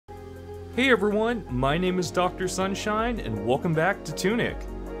Hey everyone, my name is Dr. Sunshine, and welcome back to Tunic.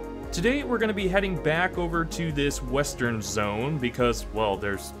 Today we're going to be heading back over to this western zone because, well,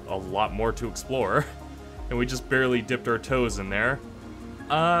 there's a lot more to explore, and we just barely dipped our toes in there.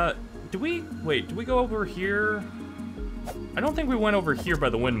 Did we go over here? I don't think we went over here by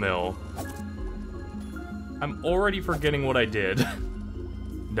the windmill. I'm already forgetting what I did.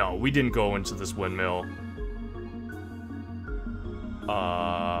 No, we didn't go into this windmill.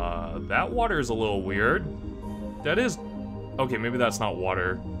 That water is a little weird. That is... Okay, maybe that's not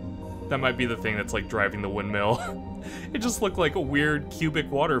water. That might be the thing that's, like, driving the windmill. It just looked like a weird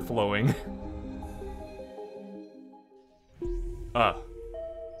cubic water flowing.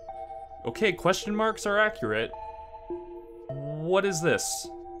 Okay, question marks are accurate. What is this?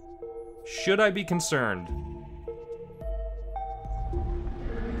 Should I be concerned?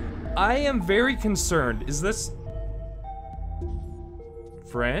 I am very concerned. Is this...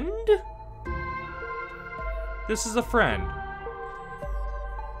 friend? This is a friend.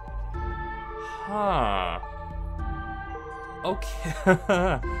 Huh. Okay.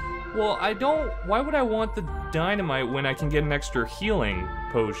 Well, I don't... Why would I want the dynamite when I can get an extra healing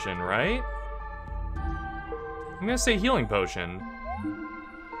potion, right? I'm gonna say healing potion.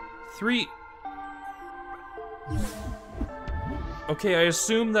 3... Okay, I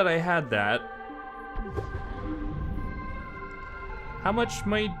assume that I had that. How much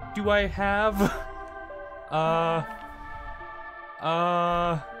money do I have?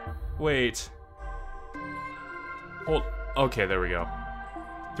 Wait. Hold, okay, there we go.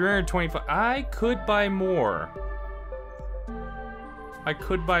 325, I could buy more. I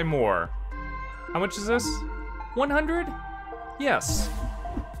could buy more. How much is this? 100? Yes.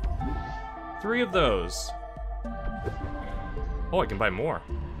 3 of those. Oh, I can buy more.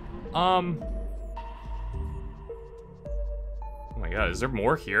 Oh my god, is there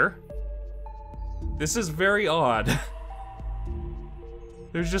more here? This is very odd.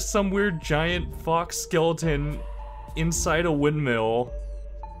 There's just some weird giant fox skeleton inside a windmill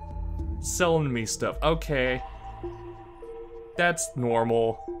selling me stuff. Okay. That's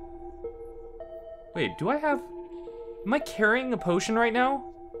normal. Wait, do I have... Am I carrying a potion right now?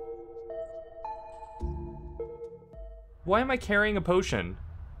 Why am I carrying a potion?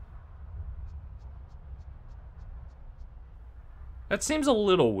 That seems a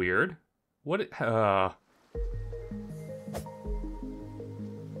little weird. What,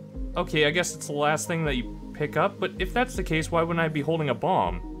 Okay, I guess it's the last thing that you pick up, but if that's the case, why wouldn't I be holding a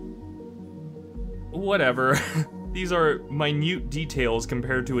bomb? Whatever. These are minute details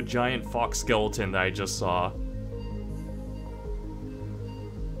compared to a giant fox skeleton that I just saw.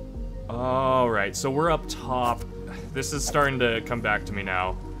 Alright, so we're up top. This is starting to come back to me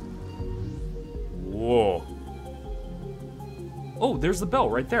now. Whoa. Oh, there's the bell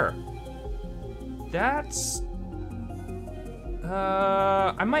right there. That's...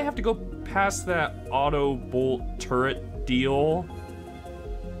 I might have to go past that auto bolt turret deal.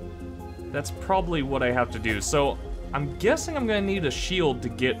 That's probably what I have to do. So, I'm guessing I'm gonna need a shield to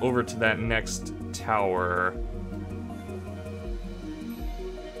get over to that next tower.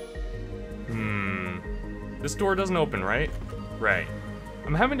 This door doesn't open, right? Right.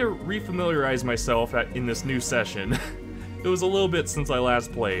 I'm having to refamiliarize myself in this new session. It was a little bit since I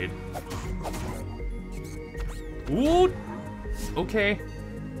last played. Ooh! Okay.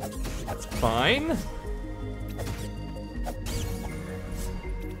 That's fine.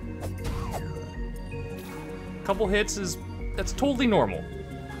 Couple hits is... that's totally normal.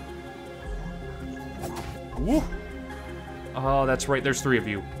 Woo! Oh, that's right, there's 3 of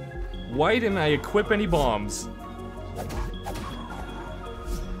you. Why didn't I equip any bombs?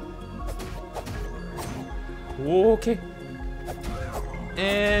 Okay.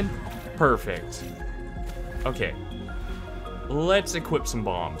 And perfect. Okay. Let's equip some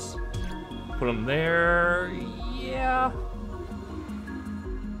bombs. Put them there. Yeah.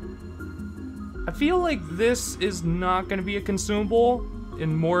 I feel like this is not going to be a consumable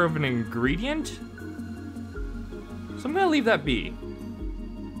and more of an ingredient. So I'm going to leave that be.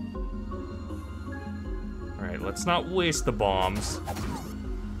 Alright, let's not waste the bombs.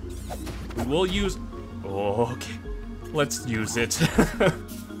 We will use... Oh, okay. Let's use it.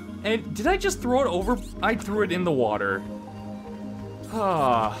 And did I just throw it over? I threw it in the water.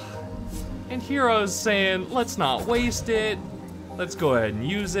 Ah. And here I was saying, let's not waste it. Let's go ahead and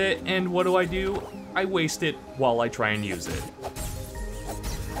use it. And what do? I waste it while I try and use it.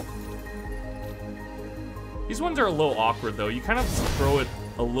 These ones are a little awkward though. You kind of throw it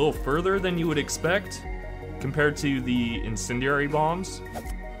a little further than you would expect compared to the incendiary bombs.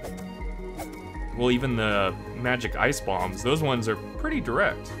 Well, even the magic ice bombs, those ones are pretty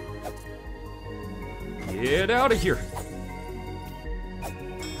direct. Get out of here.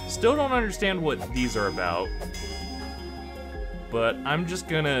 Still don't understand what these are about, but I'm just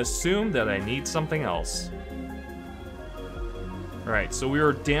gonna assume that I need something else. All right, so we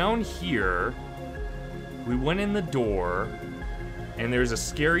were down here. We went in the door, and there's a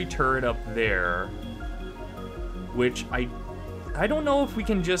scary turret up there, which I don't know if we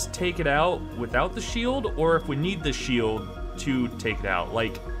can just take it out without the shield, or if we need the shield to take it out.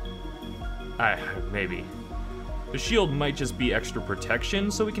 Like, maybe. The shield might just be extra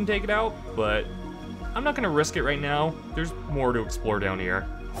protection so we can take it out, but I'm not gonna risk it right now. There's more to explore down here.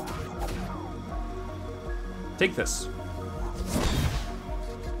 Take this.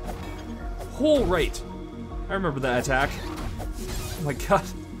 Oh, right. I remember that attack. Oh my god.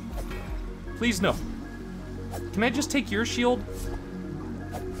 Please no. Can I just take your shield?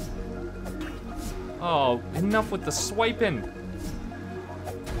 Oh, enough with the swiping.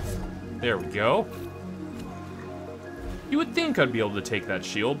 There we go. You would think I'd be able to take that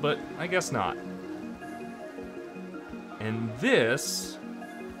shield, but I guess not. And this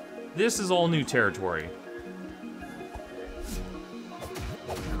is all new territory.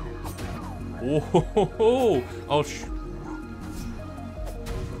 Whoa! Oh,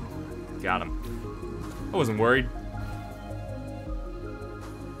 got him. I wasn't worried.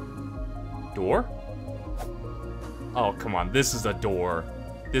 Door? Oh, come on, this is a door.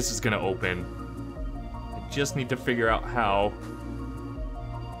 This is gonna open. I just need to figure out how.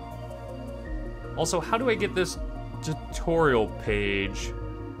 Also, how do I get this tutorial page?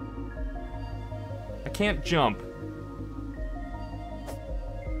 I can't jump.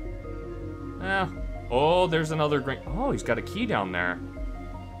 Oh, there's another green. Oh, he's got a key down there.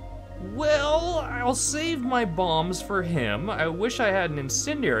 Well, I'll save my bombs for him. I wish I had an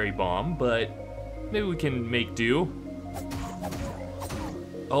incendiary bomb, but maybe we can make do.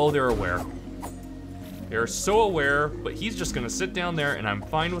 Oh, they're aware. They're so aware, but he's just gonna sit down there and I'm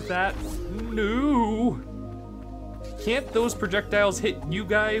fine with that. No! Can't those projectiles hit you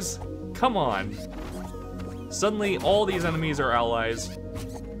guys? Come on. Suddenly, all these enemies are allies.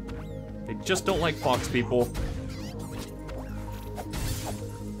 They just don't like fox people.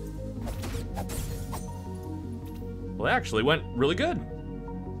 Well, it actually went really good.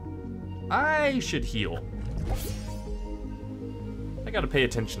 I should heal. I gotta pay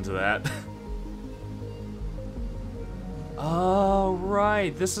attention to that. Oh,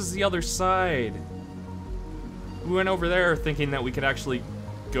 right, this is the other side. We went over there thinking that we could actually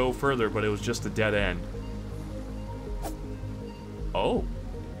go further, but it was just a dead end. Oh.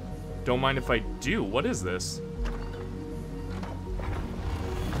 Don't mind if I do. What is this?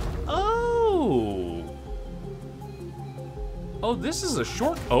 Oh! Oh, this is a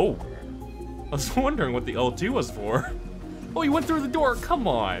short... Oh. I was wondering what the L2 was for. Oh, you went through the door. Come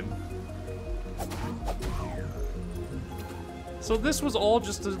on. So this was all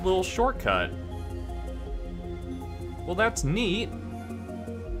just a little shortcut. Well, that's neat.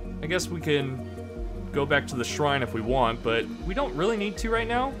 I guess we can go back to the shrine if we want, but we don't really need to right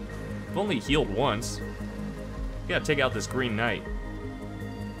now. I've only healed once. Gotta take out this Green Knight.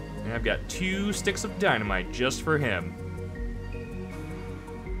 And I've got 2 sticks of dynamite just for him.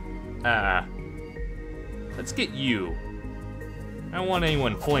 Let's get you. I don't want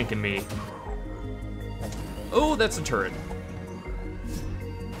anyone flanking me. Oh, that's a turret.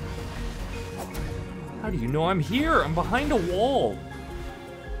 How do you know I'm here? I'm behind a wall.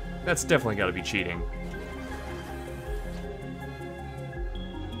 That's definitely gotta be cheating.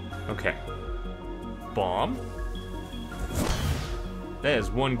 Okay. Bomb. That is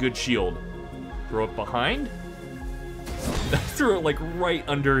one good shield. Throw it behind. I threw it like right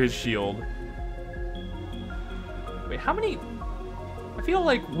under his shield. Wait, how many? I feel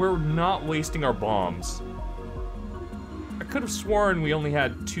like we're not wasting our bombs. I could have sworn we only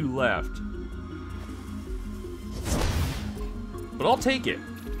had 2 left. But I'll take it.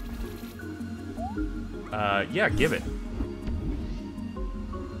 Yeah, give it.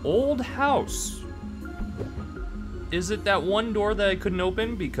 Old house. Is it that one door that I couldn't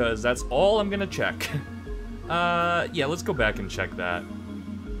open? Because that's all I'm gonna check. Yeah, let's go back and check that.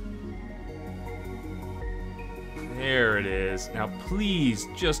 There it is. Now please,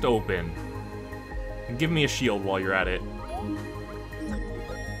 just open. And give me a shield while you're at it.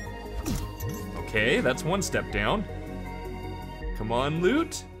 Okay, that's 1 step down. Come on,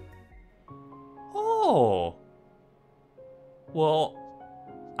 loot. Oh. Well,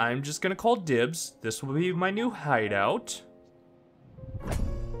 I'm just gonna call dibs. This will be my new hideout.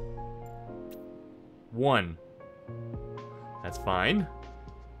 1. That's fine.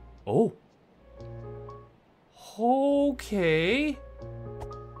 Oh. Okay.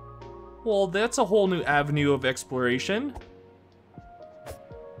 Well, that's a whole new avenue of exploration.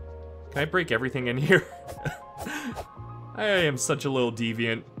 Can I break everything in here? I am such a little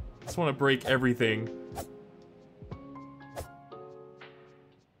deviant. Just want to break everything.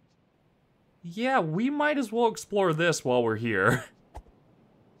 Yeah, we might as well explore this while we're here.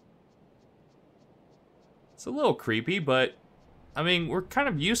 It's a little creepy, but I mean, we're kind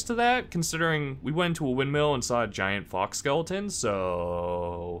of used to that considering we went into a windmill and saw a giant fox skeleton,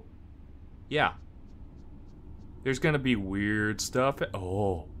 so yeah. There's gonna be weird stuff.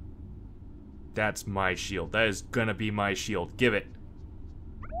 Oh. That's my shield. That is gonna be my shield. Give it.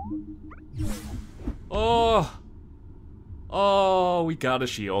 Oh. Oh, we got a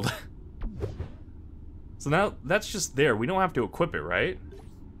shield. So now, that's just there. We don't have to equip it, right?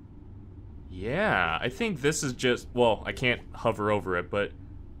 Yeah, I think this is just... Well, I can't hover over it, but...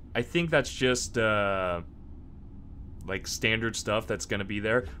 I think that's just, like, standard stuff that's gonna be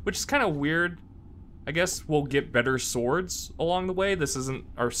there. Which is kind of weird. I guess we'll get better swords along the way. This isn't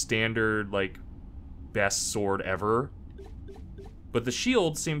our standard, like, best sword ever. But the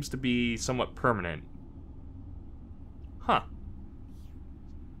shield seems to be somewhat permanent. Huh.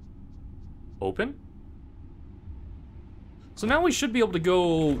 Open? So now we should be able to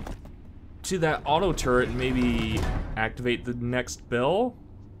go to that auto turret and maybe activate the next bell?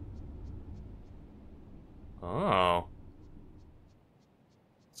 Oh.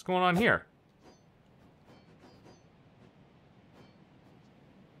 What's going on here?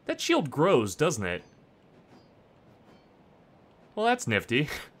 That shield grows, doesn't it? Well, that's nifty.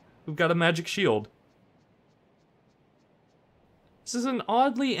 We've got a magic shield. This is an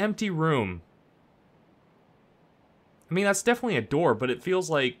oddly empty room. I mean, that's definitely a door, but it feels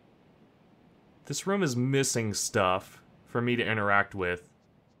like this room is missing stuff for me to interact with.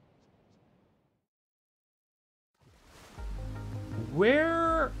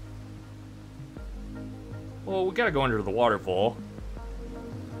 Where? Well, we gotta go under the waterfall.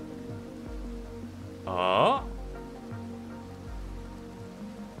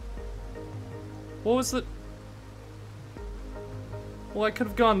 What was the... Well, I could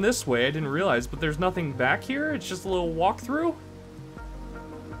have gone this way, I didn't realize, but there's nothing back here? It's just a little walkthrough?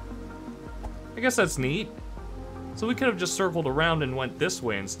 I guess that's neat. So we could have just circled around and went this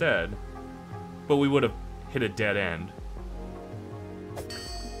way instead. But we would have hit a dead end.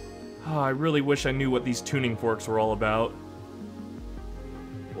 Oh, I really wish I knew what these tuning forks were all about.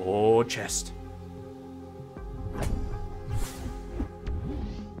 Oh, chest.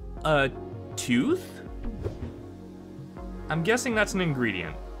 A tooth? I'm guessing that's an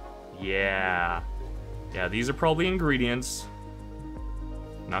ingredient. Yeah. Yeah, these are probably ingredients.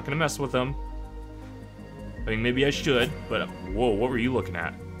 Not gonna mess with them. I mean, maybe I should, but... Whoa, what were you looking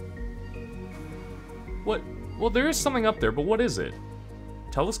at? What? Well, there is something up there, but what is it?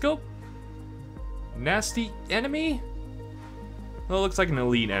 Telescope? Nasty enemy? Well, it looks like an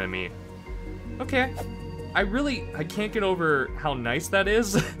elite enemy. Okay. I can't get over how nice that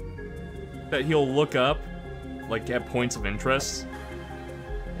is. That he'll look up, like, at points of interest.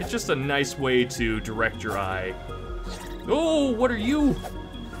 It's just a nice way to direct your eye. Oh, what are you?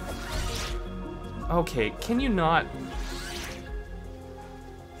 Okay, can you not?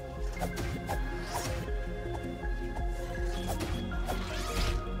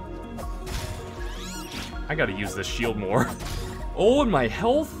 I gotta use this shield more. Oh, and my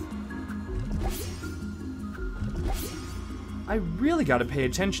health? I really gotta pay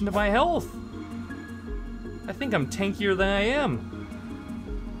attention to my health. I think I'm tankier than I am.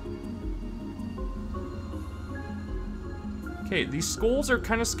 Okay, these skulls are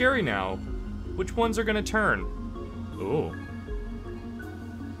kind of scary now. Which ones are gonna turn? Oh.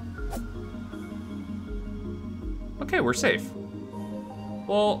 Okay, we're safe.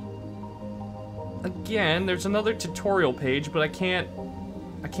 Well, again, there's another tutorial page, but I can't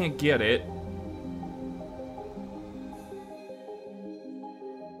get it.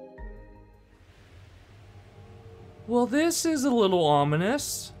 Well, this is a little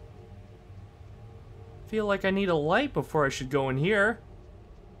ominous. Feel like I need a light before I should go in here.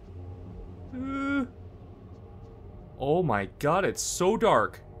 Oh my god, it's so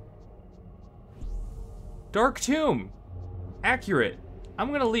dark. Dark tomb. Accurate.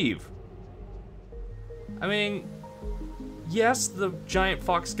 I'm gonna leave. I mean, yes, the giant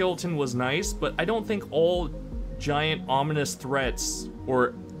fox skeleton was nice, but I don't think all giant ominous threats,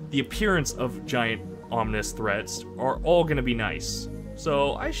 or the appearance of giant ominous threats, are all gonna be nice.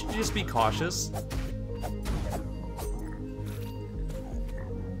 So I should just be cautious.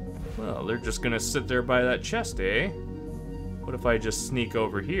 Well, they're just gonna sit there by that chest, eh? What if I just sneak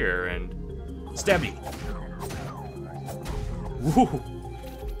over here and stab you? Woo!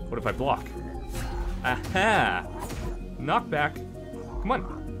 What if I block? Aha! Knockback. Come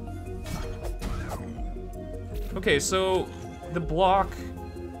on. Okay, so the block,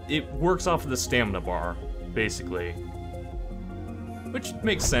 it works off of the stamina bar, basically. Which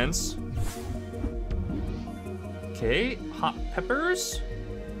makes sense. Okay, hot peppers.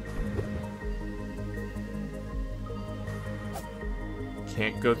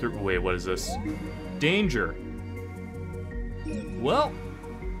 Can't go through, wait, what is this? Danger. Well,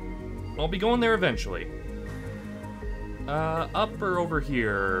 I'll be going there eventually. Up or over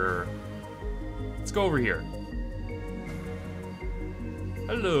here? Let's go over here.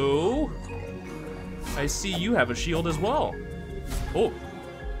 Hello. I see you have a shield as well. Oh.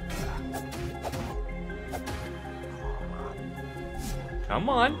 Come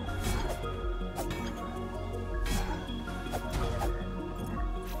on.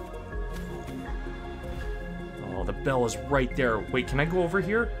 Oh, the bell is right there. Wait, can I go over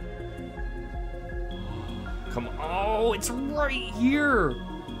here? Come on. Oh, it's right here.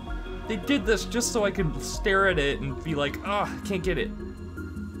 They did this just so I could stare at it and be like, ah, I can't get it.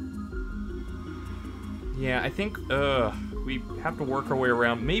 Yeah, I think, we have to work our way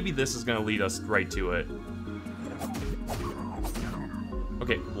around. Maybe this is gonna lead us right to it.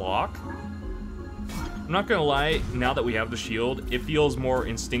 Okay, block. I'm not gonna lie, now that we have the shield, it feels more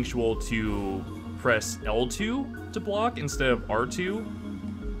instinctual to press L2 to block instead of R2.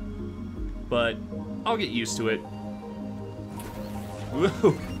 But I'll get used to it.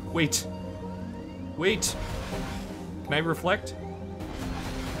 Whoa, wait. Wait. Can I reflect?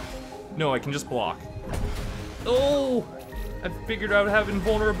 No, I can just block. Oh! I figured out having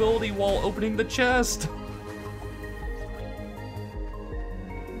invulnerability while opening the chest.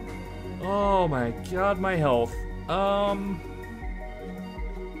 Oh my god, my health. I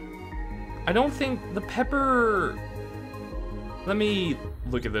don't think the pepper... Let me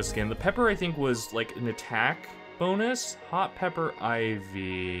look at this again. The pepper, I think, was like an attack bonus. Hot pepper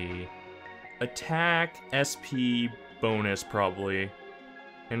ivy. Attack, SP bonus, probably.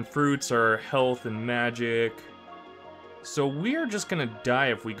 And fruits are health and magic. So we're just gonna die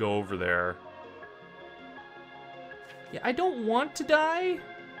if we go over there. Yeah, I don't want to die.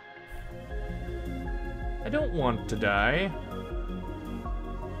 I don't want to die.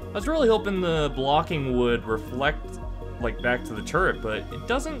 I was really hoping the blocking would reflect, like, back to the turret, but it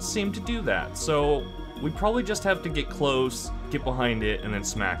doesn't seem to do that. So we probably just have to get close, get behind it, and then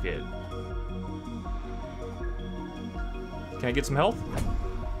smack it. Can I get some health?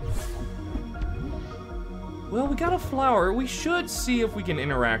 Well, we got a flower. We should see if we can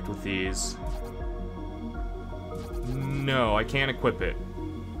interact with these. No, I can't equip it.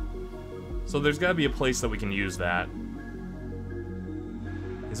 So there's gotta be a place that we can use that.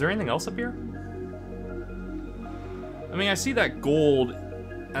 Is there anything else up here? I mean, I see that gold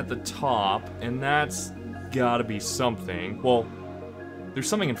at the top, and that's gotta be something. Well, there's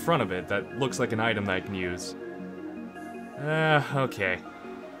something in front of it that looks like an item that I can use. Okay.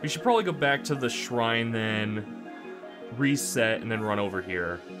 We should probably go back to the shrine then, reset, and then run over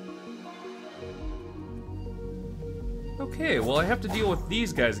here. Okay, well I have to deal with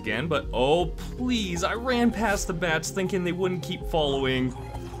these guys again, but oh please, I ran past the bats thinking they wouldn't keep following.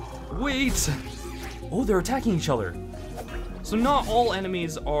 Wait! Oh, they're attacking each other. So not all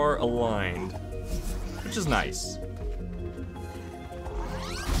enemies are aligned, which is nice.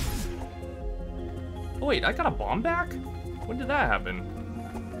 Oh wait, I got a bomb back? When did that happen?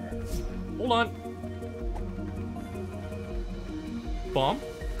 Hold on. Bomb?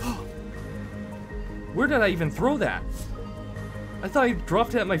 Where did I even throw that? I thought I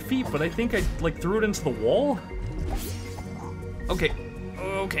dropped it at my feet, but I think I, like, threw it into the wall? Okay.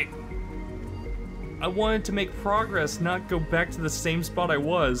 Okay. I wanted to make progress, not go back to the same spot I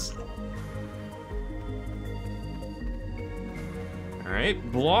was.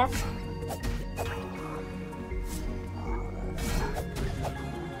 Alright, block.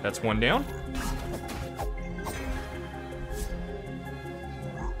 That's one down.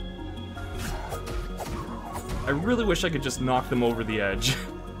 I really wish I could just knock them over the edge.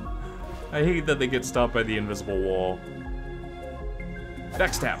 I hate that they get stopped by the invisible wall.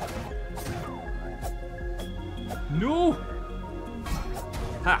 Backstab. No!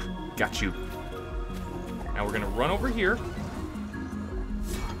 Ha! Got you. Now we're gonna run over here.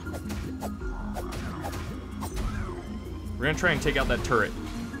 We're gonna try and take out that turret.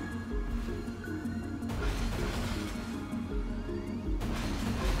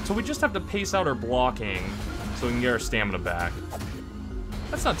 So we just have to pace out our blocking so we can get our stamina back.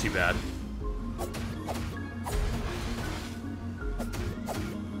 That's not too bad.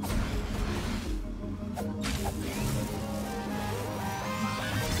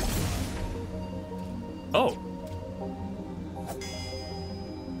 Oh.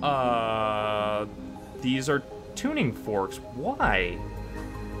 These are tuning forks. Why?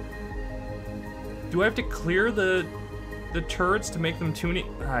 Do I have to clear the turrets to make them tuning?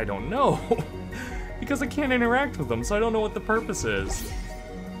 I don't know. Because I can't interact with them, so I don't know what the purpose is.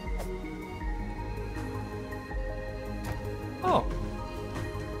 Oh.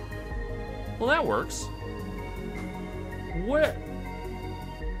 Well, that works. What?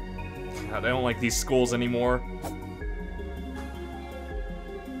 God, I don't like these skulls anymore.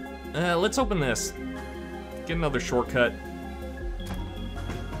 Let's open this. Get another shortcut.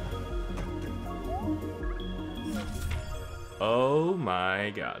 Oh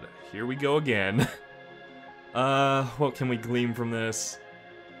my god. Here we go again. What can we glean from this?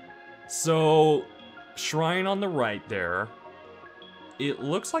 So, shrine on the right there. It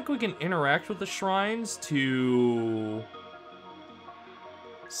looks like we can interact with the shrines to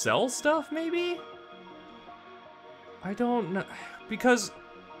sell stuff, maybe? I don't know, because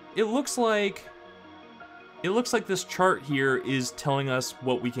it looks like this chart here is telling us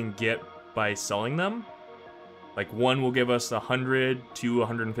what we can get by selling them. Like 1 will give us 100, 2,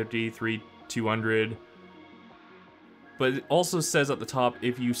 150, 3, 200. But it also says at the top,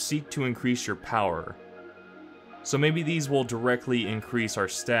 if you seek to increase your power. So maybe these will directly increase our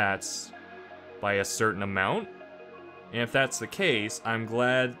stats by a certain amount. And if that's the case, I'm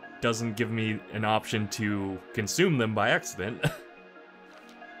glad it doesn't give me an option to consume them by accident.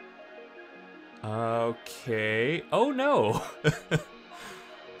 Okay. Oh no!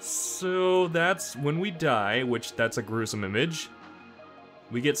 So that's when we die, which that's a gruesome image.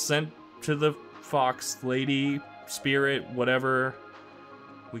 We get sent to the fox lady, spirit, whatever.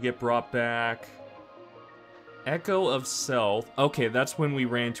 We get brought back. Echo of Self. Okay, that's when we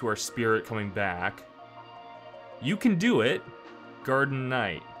ran to our spirit coming back. You can do it. Garden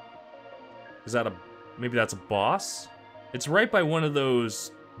Knight. Is that maybe that's a boss? It's right by one of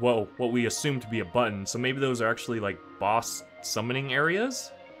those, well, what we assume to be a button, so maybe those are actually like boss summoning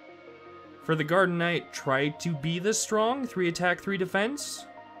areas? For the Garden Knight, try to be this strong. 3 attack, 3 defense.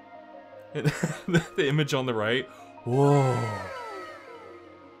 The image on the right. Whoa.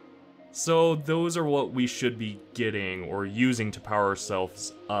 So those are what we should be getting or using to power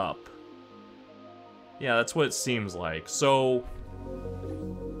ourselves up. Yeah, that's what it seems like. So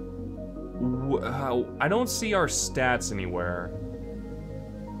I don't see our stats anywhere.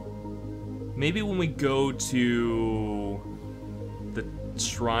 Maybe when we go to the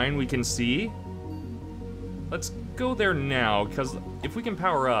shrine we can see. Let's go there now, because if we can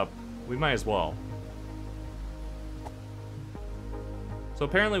power up, we might as well. So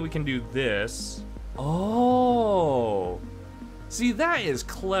apparently we can do this. Oh! See, that is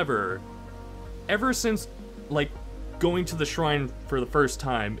clever. Ever since, like, going to the shrine for the first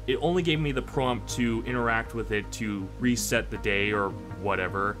time, it only gave me the prompt to interact with it to reset the day or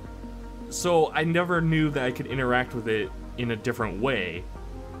whatever. So I never knew that I could interact with it in a different way.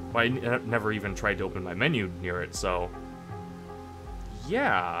 I never even tried to open my menu near it, so...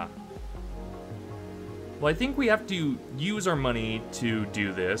 yeah. Well, I think we have to use our money to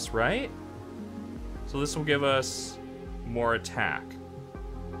do this, right? So this will give us more attack.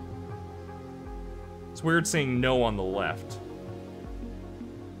 It's weird saying no on the left.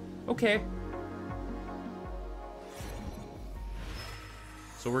 Okay.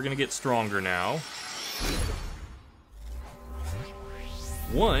 So we're gonna get stronger now.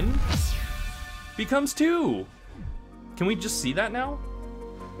 1 becomes 2. Can we just see that now?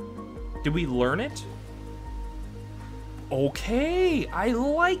 Did we learn it? Okay, I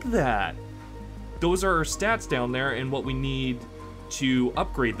like that. Those are our stats down there and what we need to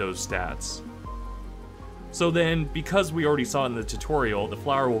upgrade those stats. So then, because we already saw in the tutorial, the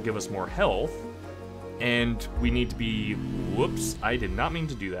flower will give us more health, and we need to be, whoops, I did not mean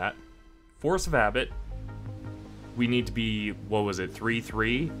to do that. Force of habit. We need to be, what was it,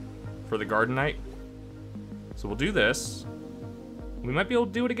 3-3 for the Garden Knight? So we'll do this. We might be able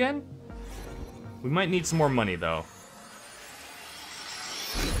to do it again? We might need some more money, though.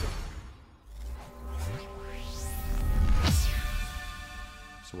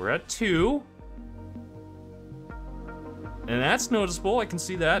 So we're at 2. And that's noticeable, I can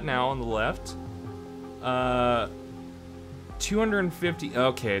see that now on the left. 250,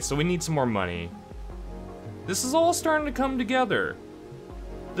 okay, so we need some more money. This is all starting to come together.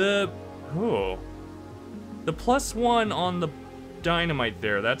 The +1 on the dynamite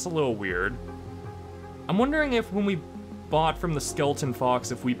there, that's a little weird. I'm wondering if when we bought from the skeleton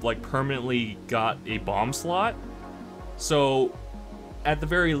fox, if we like permanently got a bomb slot. So at the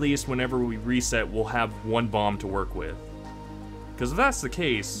very least, whenever we reset, we'll have 1 bomb to work with. Because if that's the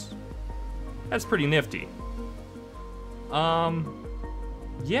case, That's pretty nifty.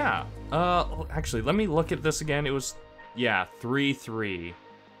 Yeah. Actually, let me look at this again. It was, yeah, 3-3.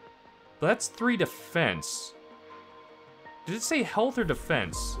 But that's 3 defense. Did it say health or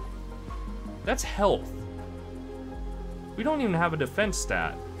defense? That's health. We don't even have a defense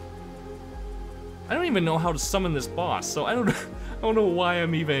stat. I don't even know how to summon this boss, so I don't know why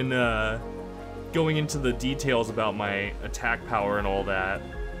I'm even going into the details about my attack power and all that.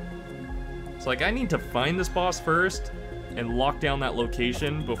 It's like I need to find this boss first and lock down that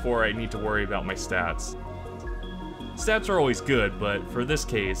location before I need to worry about my stats. Stats are always good, but for this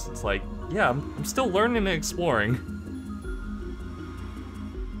case, it's like, yeah, I'm still learning and exploring.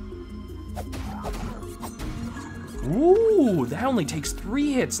 Ooh, that only takes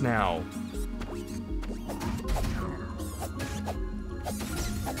 3 hits now.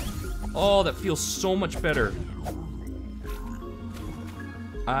 Oh, that feels so much better.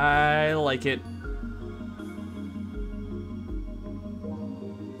 I like it.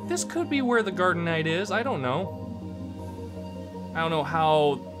 This could be where the Garden Knight is, I don't know. I don't know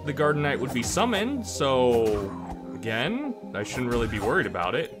how the Garden Knight would be summoned, so again, I shouldn't really be worried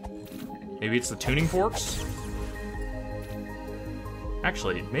about it. Maybe it's the tuning forks?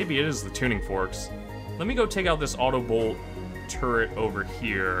 Actually, maybe it is the tuning forks. Let me go take out this auto bolt turret over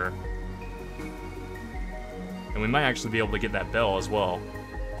here. And we might actually be able to get that bell as well.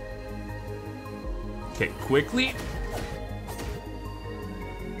 Okay, quickly.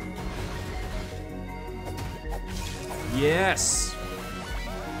 Yes!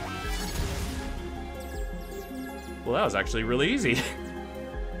 Well, that was actually really easy.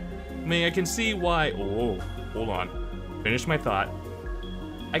 I mean, I can see why... Oh, hold on. Finish my thought.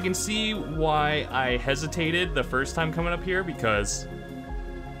 I can see why I hesitated the first time coming up here because...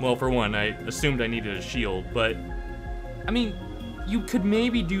 Well, for one, I assumed I needed a shield, but... I mean, you could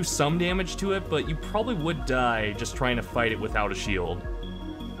maybe do some damage to it, but you probably would die just trying to fight it without a shield.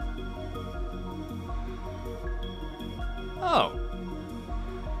 Oh.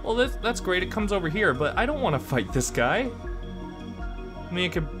 Well, that's great, it comes over here, but I don't want to fight this guy. I mean,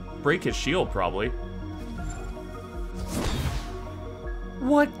 it could break his shield, probably.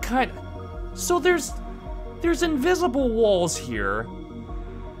 What kind... So there's invisible walls here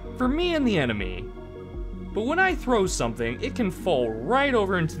for me and the enemy. But when I throw something, it can fall right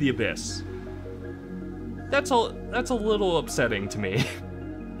over into the abyss. That's a little upsetting to me.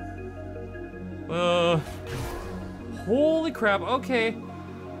 Holy crap, okay.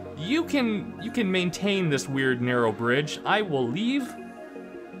 You can maintain this weird narrow bridge. I will leave.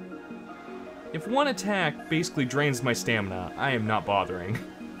 If one attack basically drains my stamina, I am not bothering.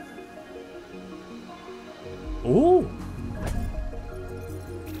 Ooh.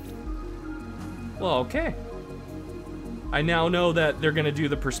 Well, okay. I now know that they're gonna do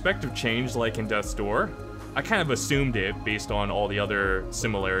the perspective change like in Death's Door. I kind of assumed it based on all the other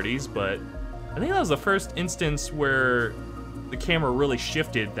similarities, but I think that was the first instance where the camera really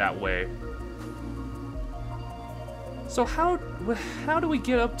shifted that way. So how do we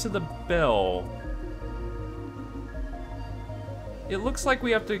get up to the bell? It looks like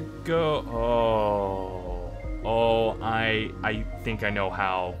we have to go, I think I know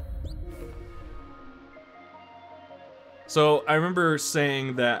how. So I remember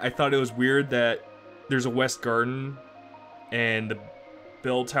saying that I thought it was weird that there's a West Garden and the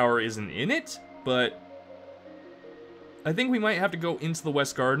bell tower isn't in it, but I think we might have to go into the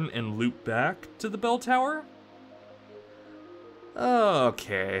West Garden and loop back to the bell tower.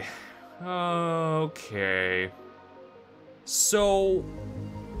 Okay. Okay. So,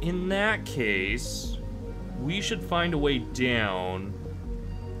 in that case, we should find a way down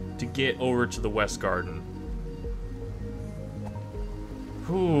to get over to the West Garden.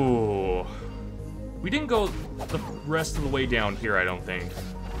 Ooh. We didn't go the rest of the way down here, I don't think.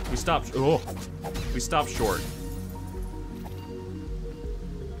 We stopped short.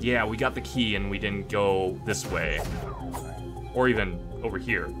 Yeah, we got the key and we didn't go this way. Or even over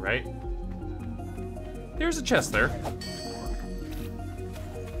here, right? There's a chest there.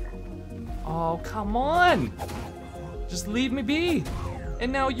 Oh, come on! Just leave me be!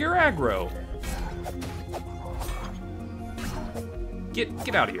 And now you're aggro.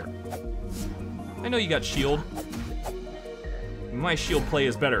 Get out of here. I know you got shield. My shield play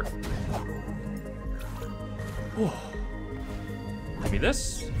is better. Give me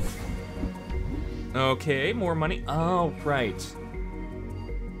this. Okay, more money. Oh, right.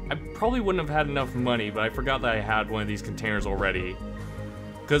 I probably wouldn't have had enough money, but I forgot that I had one of these containers already.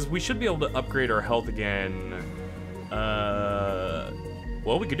 Because we should be able to upgrade our health again.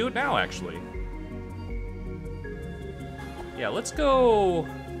 Well, we could do it now, actually. Yeah, let's go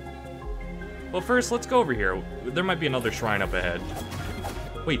Well, first, let's go over here. There might be another shrine up ahead.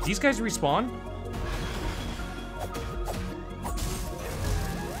 Wait, these guys respawn?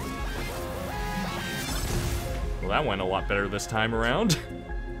 Well, that went a lot better this time around.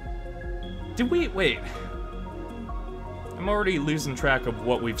 Did we? Wait. I'm already losing track of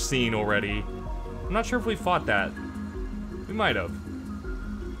what we've seen already. I'm not sure if we fought that. We might have.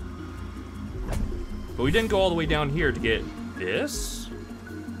 But we didn't go all the way down here to get this?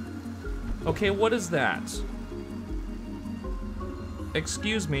 Okay, what is that?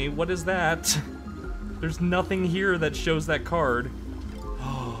 Excuse me, what is that? There's nothing here that shows that card.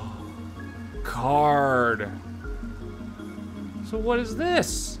 Oh, card. So what is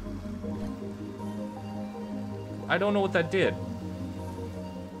this? I don't know what that did.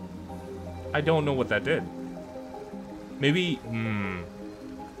 I don't know what that did. Maybe,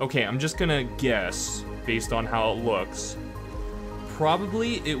 okay, I'm just gonna guess based on how it looks.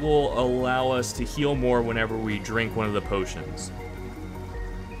 Probably it will allow us to heal more whenever we drink one of the potions.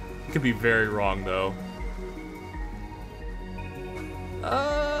 Could be very wrong though.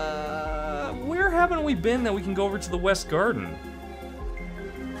 Where haven't we been that we can go over to the West Garden?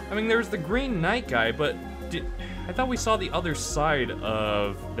 I mean, there's the Green Knight guy, but I thought we saw the other side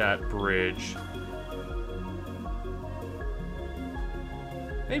of that bridge.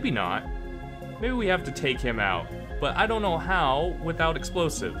 Maybe not. Maybe we have to take him out. But I don't know how without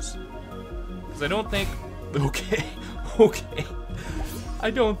explosives. Because I don't think... Okay, okay. I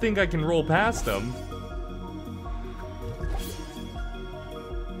don't think I can roll past him.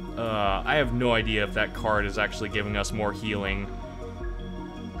 I have no idea if that card is actually giving us more healing.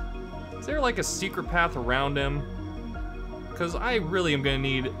 Is there like a secret path around him? Because I really am gonna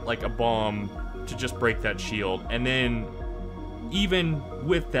need like a bomb to just break that shield. And then even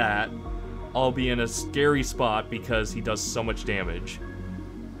with that, I'll be in a scary spot because he does so much damage.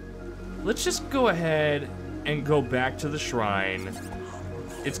 Let's just go ahead and go back to the shrine.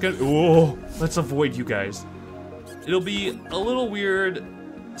 It's gonna, oh, let's avoid you guys. It'll be a little weird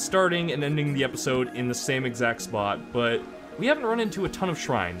starting and ending the episode in the same exact spot, but we haven't run into a ton of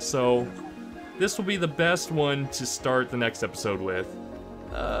shrines, so this will be the best one to start the next episode with.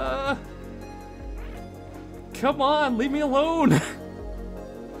 Come on, leave me alone.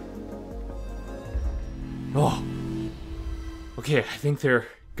 Oh. Okay, I think they're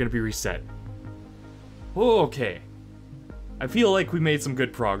gonna be reset. Oh, okay. I feel like we made some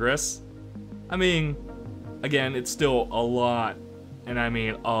good progress. I mean, again, it's still a lot, and I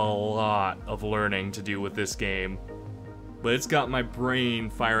mean a lot of learning to do with this game. But it's got my brain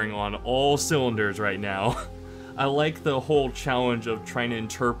firing on all cylinders right now. I like the whole challenge of trying to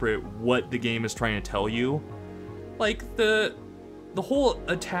interpret what the game is trying to tell you. Like the whole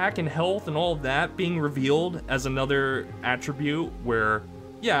attack and health and all of that being revealed as another attribute where,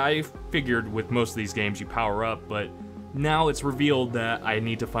 yeah, I figured with most of these games you power up, but now it's revealed that I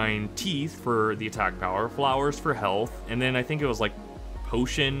need to find teeth for the attack power, flowers for health, and then I think it was like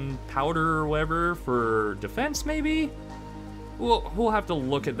potion powder or whatever for defense maybe? We'll have to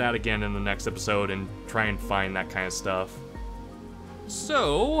look at that again in the next episode and try and find that kind of stuff.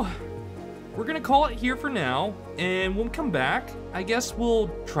 So, we're gonna call it here for now, and when we come back, I guess we'll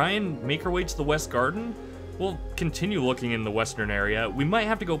try and make our way to the West Garden. We'll continue looking in the western area. We might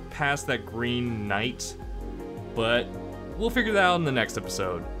have to go past that Green Knight, but we'll figure that out in the next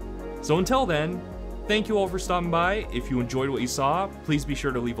episode. So until then, thank you all for stopping by. If you enjoyed what you saw, please be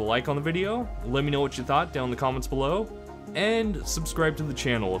sure to leave a like on the video, let me know what you thought down in the comments below, and subscribe to the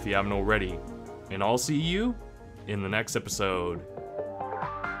channel if you haven't already. And I'll see you in the next episode.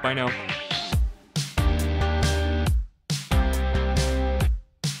 Bye now.